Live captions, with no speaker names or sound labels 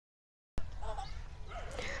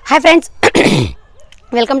Hi friends,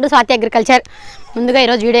 welcome to Swathi agriculture. ముందుగా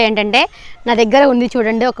ఈరోజు video ఏంటంటే, నా దగ్గర ఉంది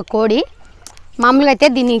చూడండి ఒక కోడి. మామూలుగా అయితే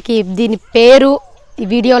దీని పేరు ఈ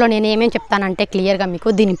వీడియోలో నేను ఏమేమి చెప్తానంటే క్లియర్గా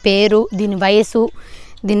మీకు దీని పేరు, దీని వయసు,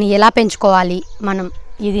 దీన్ని ఎలా పెంచుకోవాలి, మనం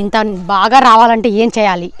ఇది ఇంత బాగా రావాలంటే ఏం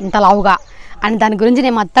చేయాలి ఇంత లావుగా అని దాని గురించి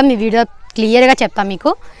నేను మొత్తం ఈ వీడియో క్లియర్గా చెప్తాను మీకు.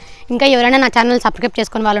 ఇంకా ఎవరైనా నా ఛానల్ సబ్స్క్రైబ్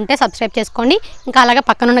చేసుకునే వాళ్ళు ఉంటే సబ్స్క్రైబ్ చేసుకోండి. ఇంకా అలాగే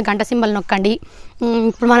పక్కనున్న గంట సింబల్ నొక్కండి.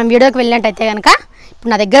 ఇప్పుడు మనం వీడియోకి వెళ్ళినట్టయితే కనుక,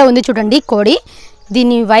 ఇప్పుడు నా దగ్గర ఉంది చూడండి కోడి.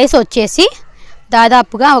 దీని వయసు వచ్చేసి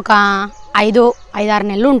దాదాపుగా ఒక 5-6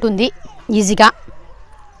 నెలలు ఉంటుంది ఈజీగా.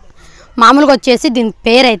 మామూలుగా వచ్చేసి దీని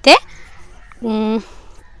పేరు అయితే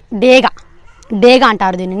డేగా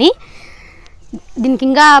అంటారు దీనిని. దీనికి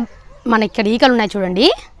ఇంకా మన ఇక్కడ ఈకలు ఉన్నాయి చూడండి.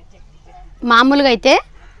 మామూలుగా అయితే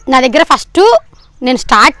నా దగ్గర ఫస్ట్ నేను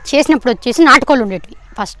స్టార్ట్ చేసినప్పుడు వచ్చేసి నాటుకోళ్ళు ఉండేటివి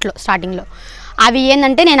ఫస్ట్లో స్టార్టింగ్లో. అవి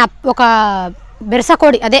ఏంటంటే నేను ఒక బెరస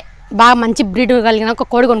కోడి, అదే బాగా మంచి బ్రీడ్ కలిగిన ఒక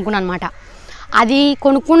కోడి కొనుక్కున్నాను అనమాట. అది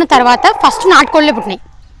కొనుక్కున్న తర్వాత ఫస్ట్ నాటుకోళ్ళే పుట్టినాయి.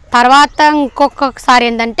 తర్వాత ఇంకొకసారి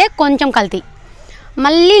ఏంటంటే కొంచెం కల్తీ,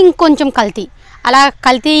 మళ్ళీ ఇంకొంచెం కల్తీ, అలా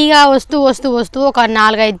కల్తీగా వస్తూ ఒక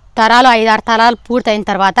 4-5 తరాలు 5-6 తరాలు పూర్తయిన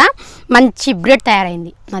తర్వాత మంచి బ్రీడ్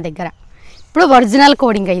తయారైంది నా దగ్గర. ఇప్పుడు ఒరిజినల్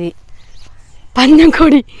కోడి, ఇంకా ఇది పందెం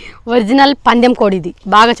కోడి, ఒరిజినల్ పందెం కోడి. ఇది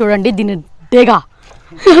బాగా చూడండి, దీని డేగా.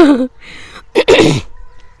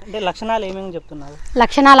 అంటే లక్షణాలు ఏమేమి చెప్తున్నారు?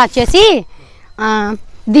 లక్షణాలు వచ్చేసి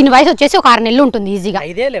దీని వయసు వచ్చేసి ఒక 6 నెలలు ఉంటుంది ఈజీగా.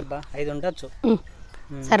 5 ఉండొచ్చు.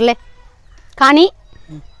 సర్లే, కానీ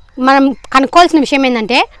మనం కనుక్కోవాల్సిన విషయం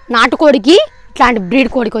ఏంటంటే, నాటుకోడికి ఇట్లాంటి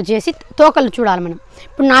బ్రీడ్ కోడికి వచ్చేసి తోకలు చూడాలి మనం.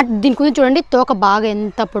 ఇప్పుడు దీని గురించి చూడండి, తోక బాగా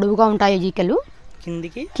ఎంత పొడవుగా ఉంటాయో ఈకలు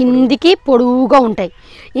కిందికి పొడవుగా ఉంటాయి.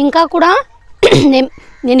 ఇంకా కూడా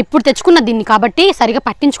నేను ఇప్పుడు తెచ్చుకున్న దీన్ని కాబట్టి సరిగా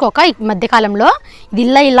పట్టించుకోక ఈ మధ్యకాలంలో ఇది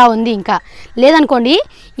ఇలా ఉంది. ఇంకా లేదనుకోండి,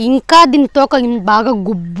 ఇంకా దీని తోక బాగా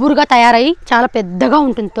గుబ్బురుగా తయారయ్యి చాలా పెద్దగా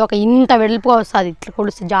ఉంటుంది తోక, ఇంత వెడల్పుగా వస్తుంది ఇట్లా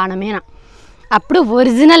కొలిస్తే జానమేన. అప్పుడు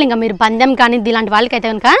ఒరిజినల్. ఇంకా మీరు పందెం కానీ ఇలాంటి వాళ్ళకైతే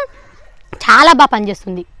కనుక చాలా బాగా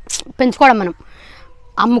పనిచేస్తుంది పెంచుకోవడం. మనం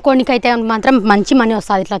అమ్ముకోనికైతే మాత్రం మంచి మనీ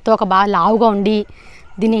వస్తుంది. ఇట్లా తోక బాగా లావుగా ఉండి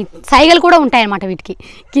దీని సైగలు కూడా ఉంటాయి అన్నమాట. వీటికి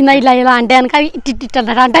కింద ఇలా అంటే కనుక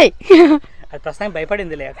ఇట్లా అంటాయి.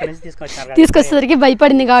 తీసుకొచ్చేసరికి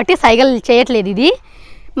భయపడింది కాబట్టి సైగలు చేయట్లేదు. ఇది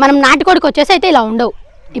మనం నాటుకోడికి వచ్చేసి అయితే ఇలా ఉండవు.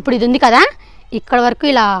 ఇప్పుడు ఇది ఉంది కదా, ఇక్కడ వరకు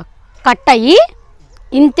ఇలా కట్ అయ్యి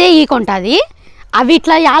ఇంతే ఈకుంటుంది. అవి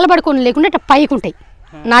ఇట్లా యాలబడుకొని లేకుండా ఇట్లా పైకి ఉంటాయి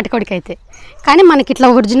నాటుకోడికి అయితే. కానీ మనకి ఇట్లా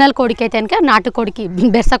ఒరిజినల్ కోడికి అయితే కనుక, నాటుకోడికి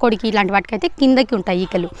బెర్స కోడికి ఇలాంటి వాటికి అయితే కిందకి ఉంటాయి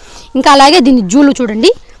ఈకలు. ఇంకా అలాగే దీని జూలు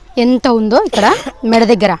చూడండి ఎంత ఉందో. ఇక్కడ మెడ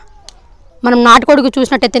దగ్గర మనం నాటుకోడికి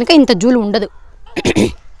చూసినట్టయితే కనుక ఇంత జూలు ఉండదు.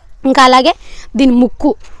 ఇంకా అలాగే దీని ముక్కు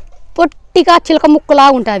పొట్టిగా చిలక ముక్కులా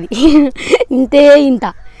ఉంటుంది, ఇంత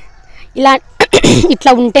ఇలా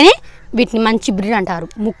ఇట్లా ఉంటేనే వీటిని మంచి బ్రీడ్ అంటారు.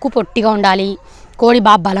 ముక్కు పొట్టిగా ఉండాలి, కోడి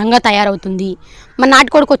బాగా బలంగా తయారవుతుంది. మన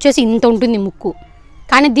నాటుకోడికి వచ్చేసి ఇంత ఉంటుంది ముక్కు,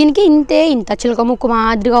 కానీ దీనికి ఇంత చిలక ముక్కు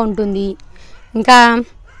మాదిరిగా ఉంటుంది. ఇంకా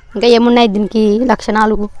ఏమున్నాయి దీనికి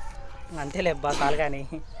లక్షణాలు?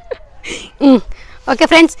 ఓకే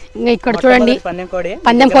ఫ్రెండ్స్, ఇంకా ఇక్కడ చూడండి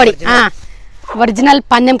పందెం కోడి, ఒరిజినల్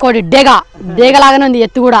పందెం కోడి డేగా లాగానే ఉంది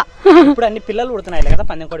ఎత్తు కూడా. ఇప్పుడు అన్ని పిల్లలు పుడుతున్నాయి కదా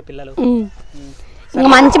పందెం కోడి పిల్లలు. ఇంకా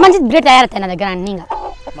మంచి బ్రీడ్ తయారవుతాయి నా దగ్గర అన్ని. ఇంకా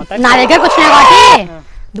నా దగ్గరకు వచ్చినాయి కాబట్టి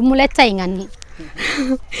దుమ్ములేస్తాయి. ఇంకా అన్ని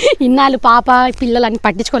ఇన్నాళ్ళు పాప పిల్లలు అన్ని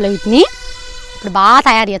పట్టించుకోలేవు వీటిని. ఇప్పుడు బాగా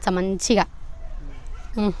తయారు చేస్తా మంచిగా.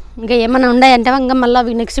 ఇంకా ఏమన్నా ఉన్నాయంటే ఇంకా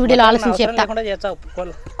మళ్ళీ నెక్స్ట్ వీడియోలో ఆలోచించి చెప్తా.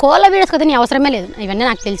 కోళ్ళ వీడియోస్ కదా నీ అవసరమే లేదు, ఇవన్నీ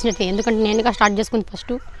నాకు తెలిసినట్టు. ఎందుకంటే నేనుగా స్టార్ట్ చేసుకుంది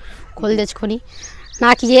ఫస్ట్ కోళ్ళు తెచ్చుకొని.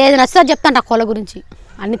 నాకు ఏది నచ్చితే చెప్తాను ఆ కోళ్ళ గురించి,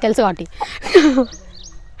 అన్నీ తెలుసు కాబట్టి.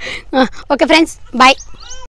 Okay friends, bye.